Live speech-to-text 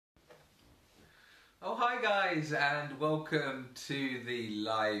Oh, hi guys, and welcome to the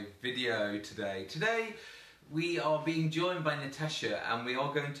live video today. Today we are being joined by Natasha and we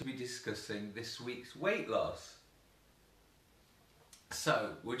are going to be discussing this week's weight loss.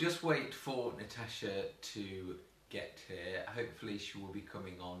 So we'll just wait for Natasha to get here. Hopefully she will be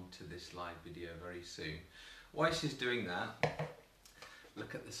coming on to this live video very soon. While she's doing that,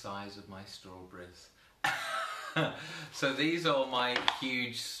 look at the size of my strawberries. So these are my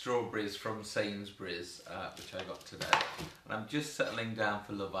huge strawberries from Sainsbury's, which I got today. And I'm just settling down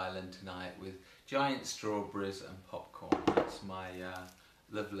for Love Island tonight with giant strawberries and popcorn. That's my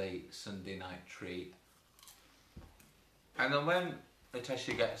lovely Sunday night treat. And then when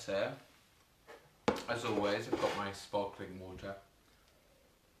Natasha gets here, as always, I've got my sparkling water.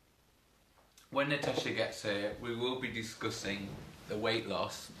 When Natasha gets here, we will be discussing the weight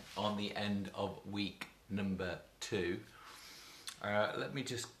loss on the end of week number 2. Let me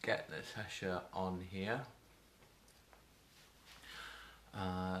just get Natasha on here.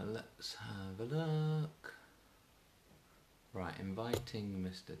 Let's have a look. Right, inviting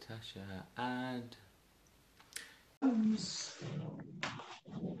Miss Natasha, add.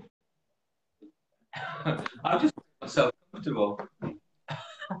 I've just made myself comfortable.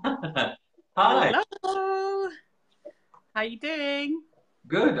 Hi. Hello. How you doing?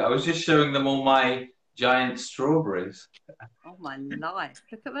 Good. I was just showing them all my giant strawberries. Oh my life!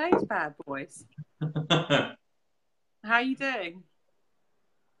 Look at those bad boys. How you doing?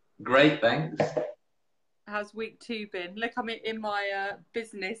 Great, thanks. How's week 2 been? Look, I'm in my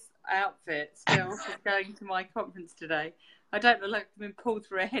business outfit still, just going to my conference today. I don't look like I've been pulled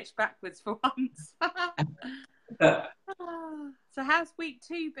through a hedge backwards for once. So how's week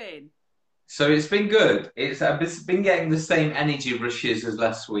 2 been? So it's been good. I've been getting the same energy rushes as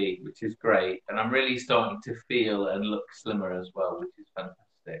last week, which is great. And I'm really starting to feel and look slimmer as well, which is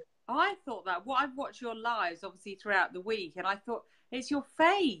fantastic. I thought that. Well, I've watched your lives obviously throughout the week, and I thought it's your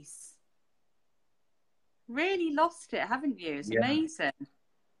face. Really lost it, haven't you? It's amazing.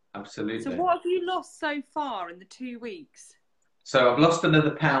 Absolutely. So what have you lost so far in the 2 weeks? So I've lost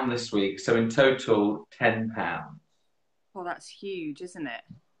another pound this week. So in total, 10 pounds. Oh, that's huge, isn't it?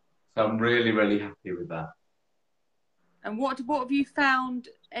 So I'm really, really happy with that. And what have you found?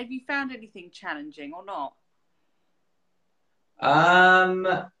 Have you found anything challenging or not?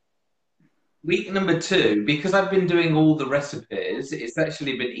 Week number 2, because I've been doing all the recipes, it's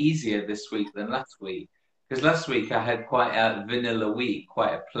actually been easier this week than last week. Because last week I had quite a vanilla week,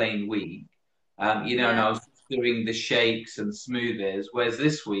 quite a plain week. And I was doing the shakes and smoothies. Whereas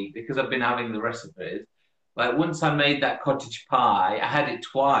this week, because I've been having the recipes, like once I made that cottage pie, I had it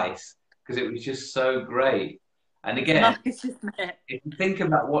twice because it was just so great. And again, Nice, isn't it? if you think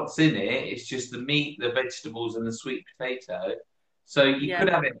about what's in it, it's just the meat, the vegetables, and the sweet potato. So you could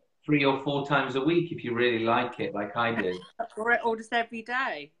have it 3 or 4 times a week if you really like it, like I did. Or just every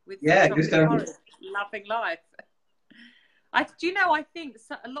day with Yeah, chocolate just every. porridge, loving life. I think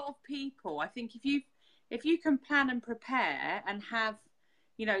a lot of people. I think if you can plan and prepare and have,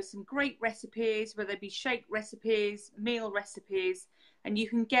 some great recipes, whether it be shake recipes, meal recipes, and you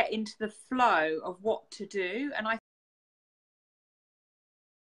can get into the flow of what to do. And I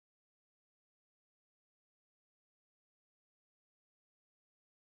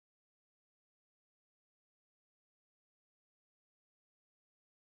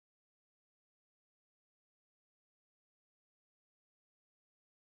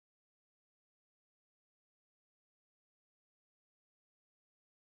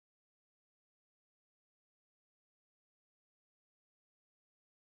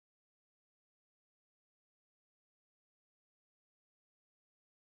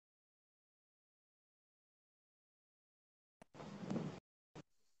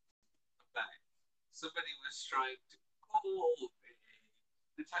Somebody was trying to call me.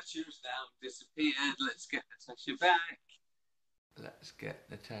 Natasha's now disappeared. Let's get Natasha back. Let's get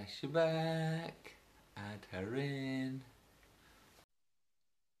Natasha back. Add her in.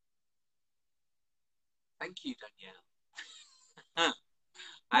 Thank you, Danielle.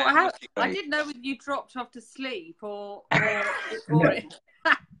 I didn't know whether you dropped off to sleep or been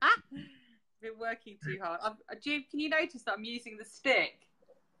working too hard. Can you notice that I'm using the stick?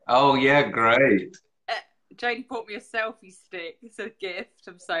 Oh yeah, great. Jody bought me a selfie stick. It's a gift.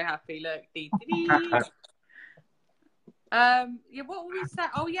 I'm so happy. Look. What were we saying?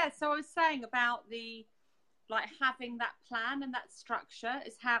 Oh yeah, so I was saying about having that plan and that structure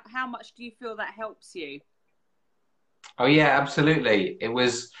is how much do you feel that helps you? Oh yeah, absolutely. It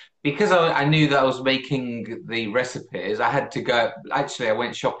was because I knew that I was making the recipes. I had to go. Actually, I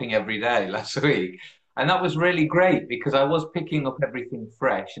went shopping every day last week. And that was really great because I was picking up everything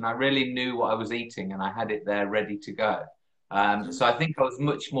fresh and I really knew what I was eating and I had it there ready to go. So I think I was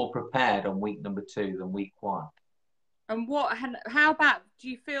much more prepared on week number 2 than week 1. And how about, do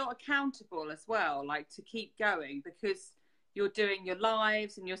you feel accountable as well, like to keep going because you're doing your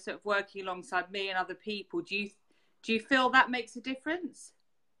lives and you're sort of working alongside me and other people? Do you feel that makes a difference?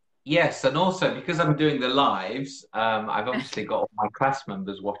 Yes, and also because I'm doing the lives, I've obviously got all my class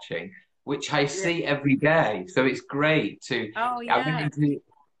members watching, which I Yeah. see every day. So it's great to. Oh I went yeah. into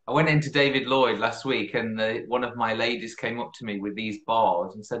I went into David Lloyd last week, and one of my ladies came up to me with these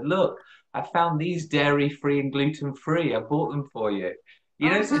bars and said, "Look, I found these dairy-free and gluten-free. I bought them for you."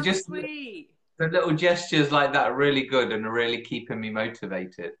 Oh, So how just sweet. the little gestures like that are really good and are really keeping me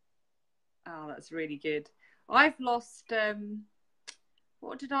motivated. Oh, that's really good. I've lost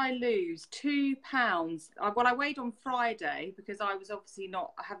what did I lose? £2. Well, I weighed on Friday because I was obviously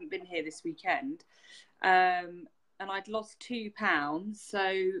not. I haven't been here this weekend, and I'd lost £2.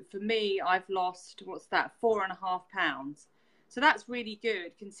 So for me, I've lost what's that? £4.5. So that's really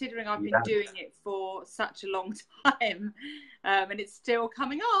good considering I've been Yeah. doing it for such a long time, and it's still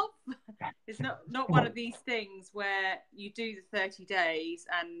coming off. It's not one of these things where you do the 30 days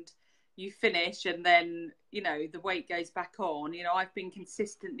and you finish and then the weight goes back on. I've been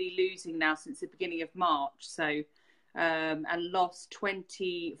consistently losing now since the beginning of March, so and lost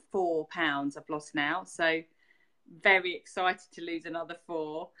 £24 I've lost now, so very excited to lose another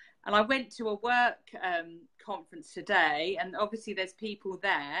 4. And I went to a work conference today, and obviously there's people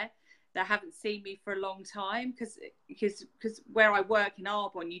there that haven't seen me for a long time because where I work in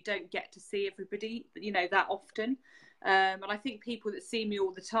Arbonne, you don't get to see everybody that often. And I think people that see me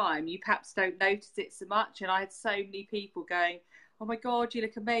all the time, you perhaps don't notice it so much. And I had so many people going, "Oh my God, you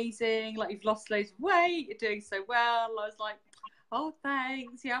look amazing. Like you've lost loads of weight. You're doing so well." I was like, "Oh,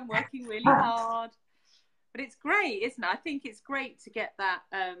 thanks. Yeah, I'm working really hard." But it's great, isn't it? I think it's great to get that,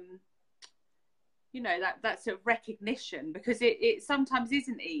 that sort of recognition because it sometimes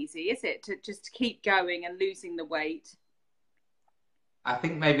isn't easy, is it? To just keep going and losing the weight. I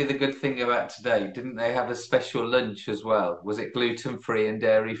think maybe the good thing about today, didn't they have a special lunch as well? Was it gluten-free and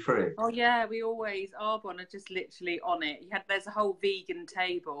dairy-free? Oh yeah, we always Arbonne are just literally on it. There's a whole vegan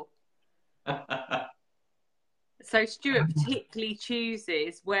table. So Stuart particularly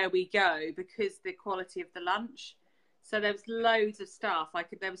chooses where we go because the quality of the lunch. So there was loads of stuff.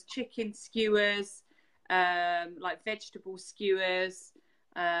 There was chicken skewers, like vegetable skewers.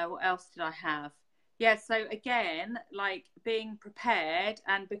 What else did I have? Yeah, so again, like being prepared,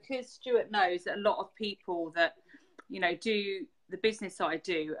 and because Stuart knows that a lot of people that do the business that I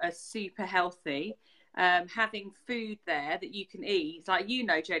do are super healthy. Having food there that you can eat, like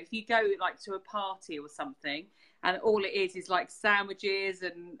Jody, if you go like to a party or something, and all it is like sandwiches,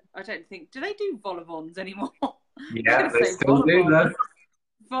 and I don't think, do they do vol au vents anymore? I was Yeah, going to they say still do that.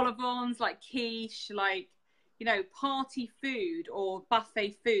 vol au vents, like quiche, like party food or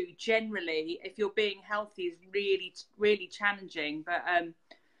buffet food. Generally, if you're being healthy, is really really challenging. But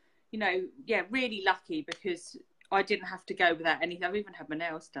yeah, really lucky because I didn't have to go without anything. I've even had my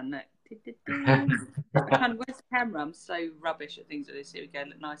nails done. Look. Where's the camera? I'm so rubbish at things like this. Here we go.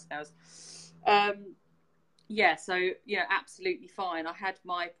 Look, nice nails. Yeah, so absolutely fine. I had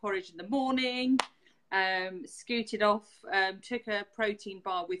my porridge in the morning. Scooted off. Took a protein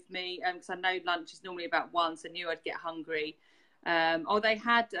bar with me because I know lunch is normally about 1, so I knew I'd get hungry. They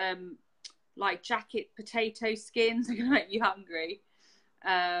had like jacket potato skins. They're gonna make you hungry.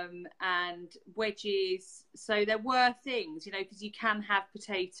 And wedges. So there were things, because you can have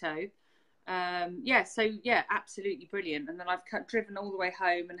potato. Absolutely brilliant. And then I've driven all the way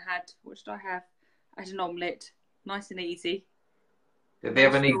home and had, what did I have? I had an omelette, nice and easy. Did they No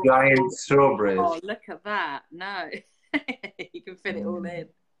have any straw. giant strawberries? Oh, look at that! No, you can fit it all in.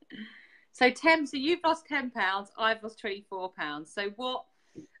 So so you've lost £10. I've lost £24. So what?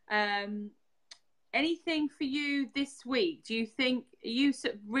 Anything for you this week? Do you think, are you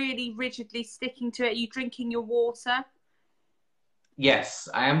sort of really rigidly sticking to it? Are you drinking your water? Yes,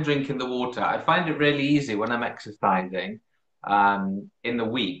 I am drinking the water. I find it really easy when I'm exercising in the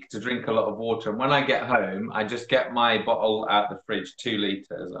week to drink a lot of water. And when I get home, I just get my bottle out the fridge, 2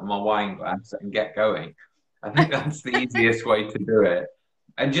 liters, and my wine glass and get going. I think that's the easiest way to do it.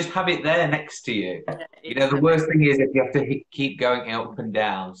 And just have it there next to you. Yeah, The worst thing is if you have to keep going up and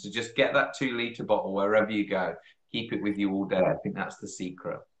down. So just get that 2 liter bottle wherever you go. Keep it with you all day. I think that's the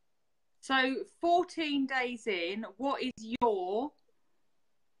secret. So 14 days in, what is your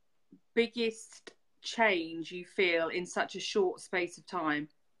biggest change you feel in such a short space of time?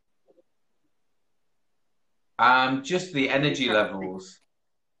 Just the energy levels.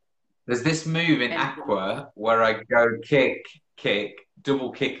 There's this move in Anything. aqua where I go kick, kick, double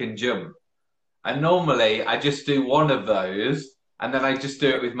kick and jump. And normally I just do one of those and then I just do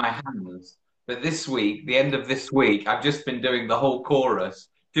Yeah. it with my hands. But this week, the end of this week, I've just been doing the whole chorus.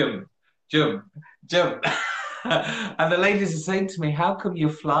 Jump, jump, jump. And the ladies are saying to me, how come you're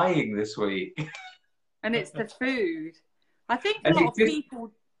flying this week? And it's the food. I think a And lot it of just,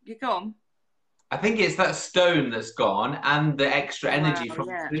 people, you go on. I think it's that stone that's gone and the extra Wow, energy from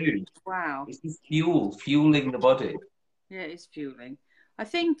yeah. food. Wow. It's just fueling the body. Yeah, it is fueling. I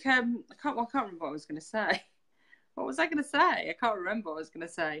think I can't remember what I was going to say. What was I going to say? I can't remember what I was going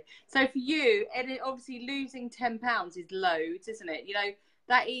to say. So for you, and obviously losing £10 is loads, isn't it? You know,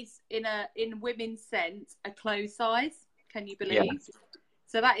 that is in women's sense a clothes size. Can you Yeah. believe?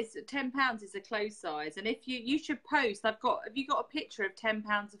 So that is £10 is a clothes size. And if you should post, have you got a picture of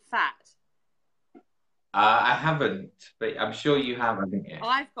 £10 of fat? I haven't, but I'm sure you have, haven't you?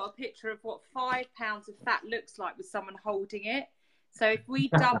 I've got a picture of what £5 of fat looks like with someone holding it. So if we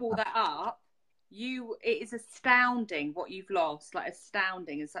double that up, it is astounding what you've lost, like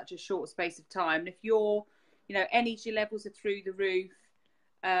astounding in such a short space of time. And if your, energy levels are through the roof,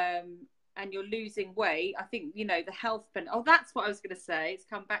 and you're losing weight, I think, the health benefit. Oh, that's what I was going to say. It's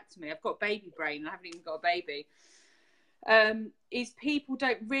come back to me. I've got baby brain and I haven't even got a baby. Is people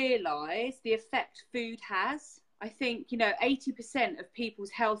don't realise the effect food has. I think, 80% of people's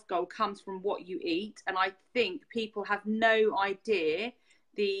health goal comes from what you eat. And I think people have no idea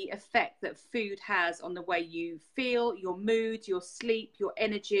the effect that food has on the way you feel, your mood, your sleep, your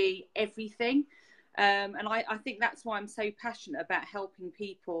energy, everything. And I think that's why I'm so passionate about helping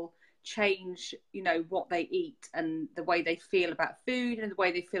people change, what they eat and the way they feel about food and the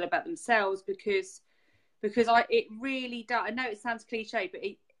way they feel about themselves, because it really does. I know it sounds cliche, but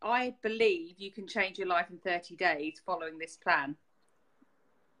I believe you can change your life in 30 days following this plan.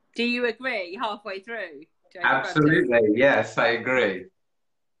 Do you agree halfway through, Jody Bunting? Absolutely. Yes, I agree.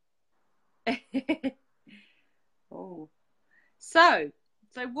 Oh, so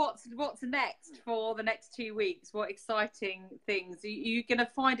what's next for the next 2 weeks? What exciting things? Are you going to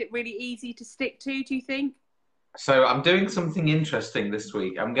find it really easy to stick to, do you think? So I'm doing something interesting this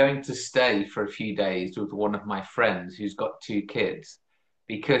week. I'm going to stay for a few days with one of my friends who's got two kids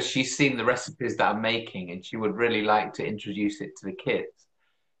because she's seen the recipes that I'm making and she would really like to introduce it to the kids.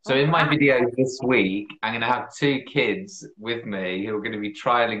 So Oh, in my wow. video this week, I'm going to have two kids with me who are going to be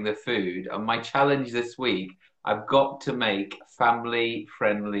trialing the food. And my challenge this week, I've got to make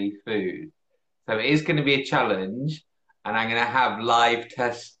family-friendly food. So it is going to be a challenge, and I'm going to have live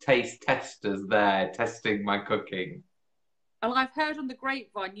taste testers there testing my cooking. And I've heard on the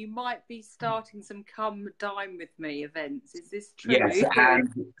grapevine you might be starting some come dine with me events. Is this Yes, true? and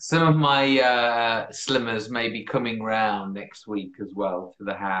some of my slimmers may be coming round next week as well to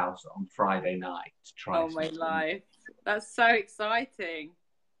the house on Friday night to try Oh, some my food. life. That's so exciting.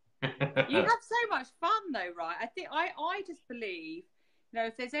 You have so much fun though, right? I just believe,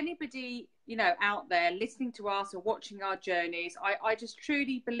 if there's anybody, out there listening to us or watching our journeys, I just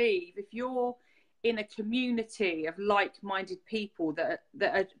truly believe if you're in a community of like-minded people that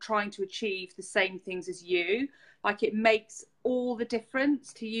are trying to achieve the same things as you, like it makes all the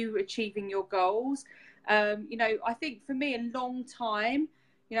difference to you achieving your goals. I think for me, a long time,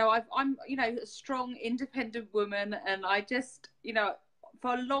 I'm a strong, independent woman, and I just,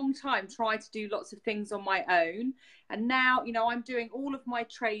 for a long time tried to do lots of things on my own. And now, I'm doing all of my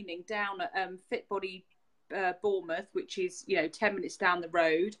training down at Fit Body Bournemouth, which is 10 minutes down the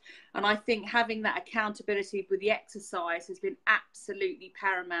road. And I think having that accountability with the exercise has been absolutely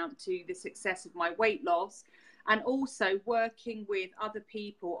paramount to the success of my weight loss, and also working with other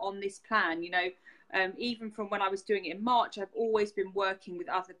people on this plan. Even from when I was doing it in March, I've always been working with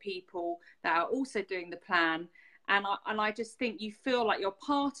other people that are also doing the plan. And I just think you feel like you're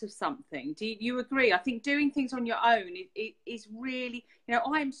part of something. Do you agree? I think doing things on your own is really,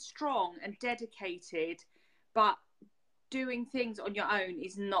 I'm strong and dedicated, but doing things on your own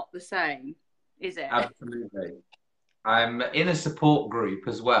is not the same, is it? Absolutely. I'm in a support group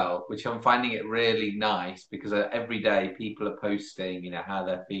as well, which I'm finding it really nice because every day people are posting, how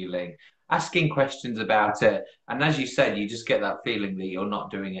they're feeling, asking questions about it. And as you said, you just get that feeling that you're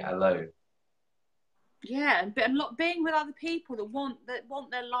not doing it alone. Yeah, and being with other people that want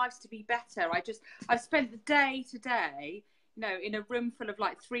their lives to be better. I've spent the day today, in a room full of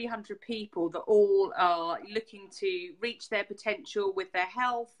like 300 people that all are looking to reach their potential with their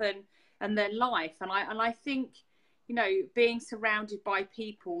health and their life. And I think, being surrounded by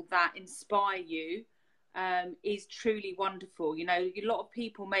people that inspire you is truly wonderful. A lot of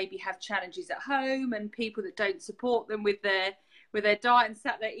people maybe have challenges at home and people that don't support them with with their diet and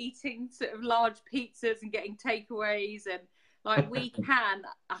sat there eating sort of large pizzas and getting takeaways, and like we can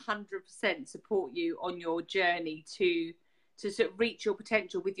 100% support you on your journey to sort of reach your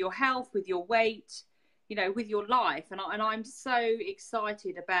potential with your health, with your weight, you know, with your life. And I'm so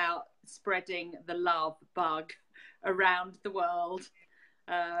excited about spreading the love bug around the world.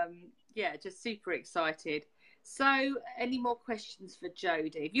 Yeah, just super excited. So, any more questions for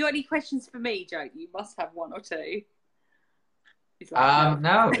Jody? Have you got any questions for me, Jody? You must have one or two. He's like,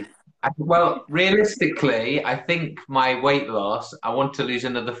 No. Well, realistically, I think my weight loss, I want to lose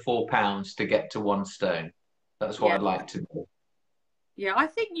another 4 pounds to get to 1 stone. That's what yeah, I'd like to do. yeah. I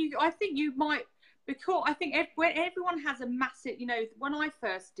think you might, because I think when everyone has a massive, you know, when I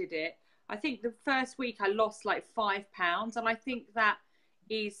first did it, I think the first week I lost like 5 pounds, and I think that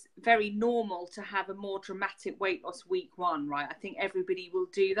is very normal to have a more dramatic weight loss week one, right? I think everybody will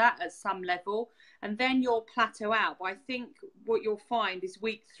do that at some level, and then you'll plateau out. But I think what you'll find is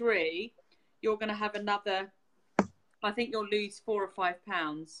week 3, you're going to have another, I think you'll lose 4 or 5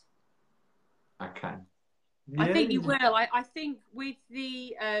 pounds. Okay. I think you will. I think with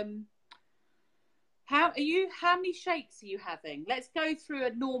the, how many shakes are you having? Let's go through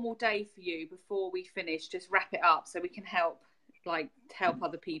a normal day for you before we finish. Just wrap it up so we can help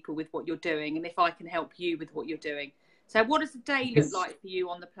other people with what you're doing, and if I can help you with what you're doing. So what does the day look like for you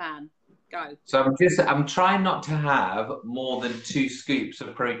on the plan? Go. So I'm trying not to have more than 2 scoops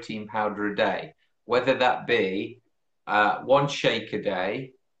of protein powder a day, whether that be 1 shake a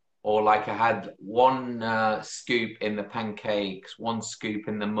day, or like I had 1 scoop in the pancakes, 1 scoop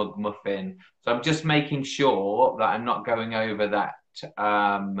in the mug muffin. So I'm just making sure that I'm not going over that,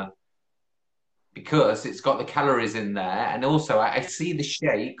 because it's got the calories in there. And also I see the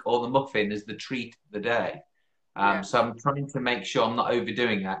shake or the muffin as the treat of the day. So I'm trying to make sure I'm not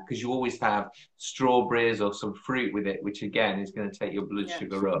overdoing that, because you always have strawberries or some fruit with it, which again is going to take your blood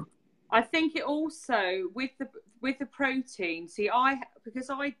sugar up. I think it also with the protein. See, because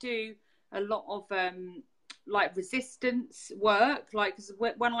I do a lot of like resistance work. Like, 'cause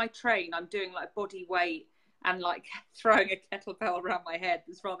when I train, I'm doing like body weight and like throwing a kettlebell around my head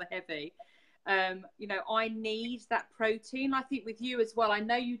that's rather heavy. You know, I need that protein. I think with you as well. I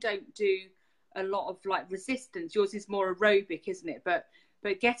know you don't do a lot of like resistance. Yours is more aerobic, isn't it? But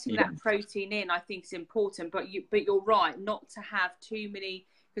getting that protein in, I think, is important. But you're right, not to have too many,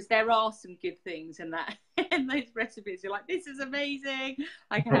 because there are some good things in that in those recipes. You're like, this is amazing.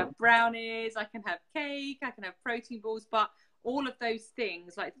 I can have brownies, I can have cake, I can have protein balls, but all of those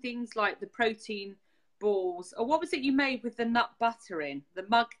things like the protein balls, or what was it you made with the nut butter in the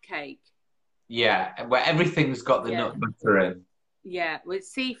mug cake? Yeah, where everything's got the nut butter in. Yeah, well,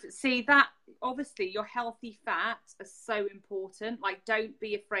 see that obviously your healthy fats are so important. Like, don't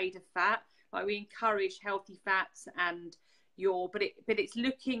be afraid of fat. Like, we encourage healthy fats, and but it's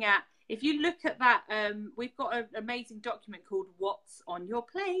looking at, if you look at that, we've got an amazing document called What's on Your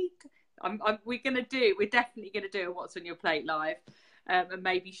Plate. We're definitely gonna do a What's on Your Plate live, and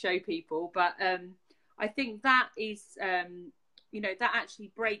maybe show people. But I think that is you know, that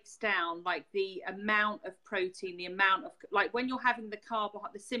actually breaks down like the amount of protein, the amount of, like, when you're having the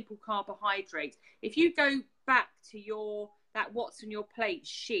simple carbohydrates. If you go back to that What's on Your Plate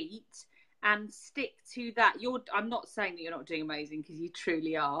sheet and stick to that, I'm not saying that you're not doing amazing, because you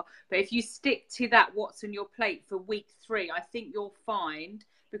truly are, but if you stick to that What's on Your Plate for week 3, I think you'll find,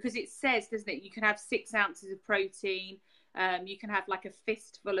 because it says, doesn't it, you can have 6 ounces of protein. You can have like a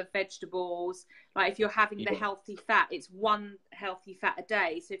fistful of vegetables. Like, if you're having the healthy fat, it's 1 healthy fat a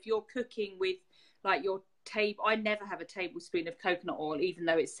day. So if you're cooking with like your I never have a tablespoon of coconut oil, even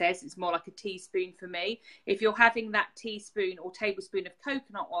though it says it's more like a teaspoon for me. If you're having that teaspoon or tablespoon of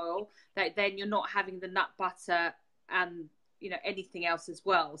coconut oil, then you're not having the nut butter and, you know, anything else as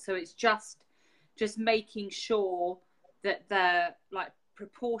well. So it's just making sure that the like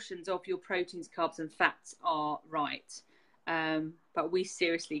proportions of your proteins, carbs and fats are right. But we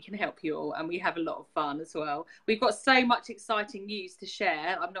seriously can help you all, and we have a lot of fun as well. We've got so much exciting news to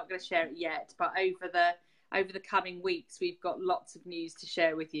share. I'm not going to share it yet, but over the coming weeks, we've got lots of news to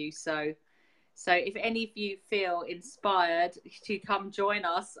share with you. So if any of you feel inspired to come join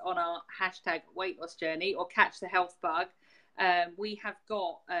us on our #weight loss journey or catch the health bug, we have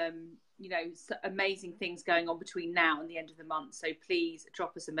got you know, amazing things going on between now and the end of the month. So please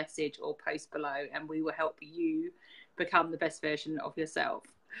drop us a message or post below, and we will help you become the best version of yourself.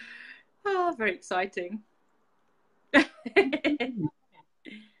 Oh, very exciting.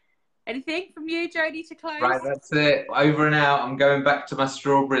 Anything from you, Jody, to close? Right, that's it. Over and out. I'm going back to my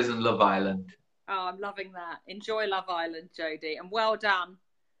strawberries and Love Island. Oh, I'm loving that. Enjoy Love Island, Jody, and well done.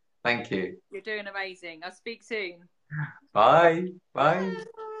 Thank you. You're doing amazing. I'll speak soon. Bye. Bye.